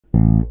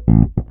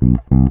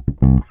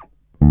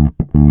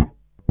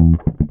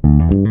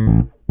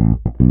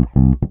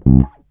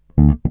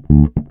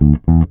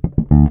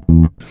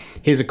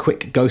Here's a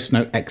quick ghost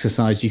note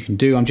exercise you can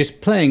do. I'm just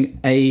playing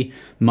A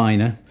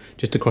minor,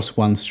 just across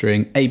one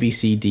string, A, B,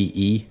 C, D,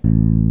 E.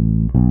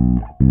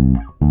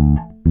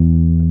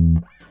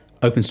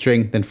 Open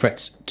string, then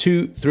frets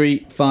 2,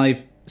 3,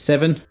 5,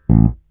 7.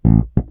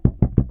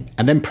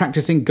 And then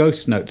practicing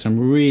ghost notes. I'm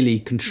really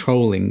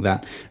controlling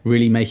that,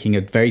 really making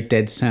a very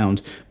dead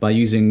sound by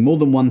using more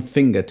than one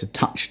finger to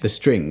touch the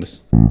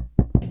strings.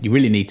 You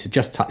really need to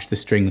just touch the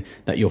string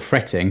that you're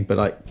fretting, but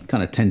I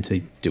kind of tend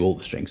to do all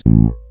the strings.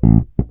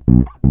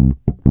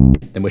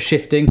 Then we're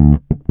shifting.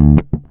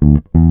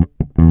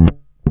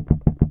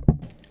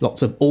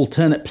 Lots of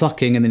alternate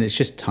plucking, and then it's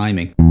just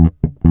timing.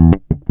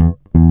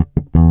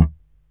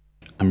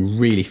 I'm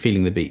really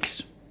feeling the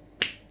beats.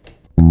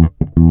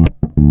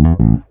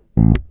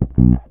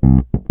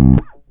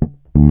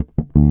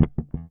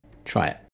 Try it.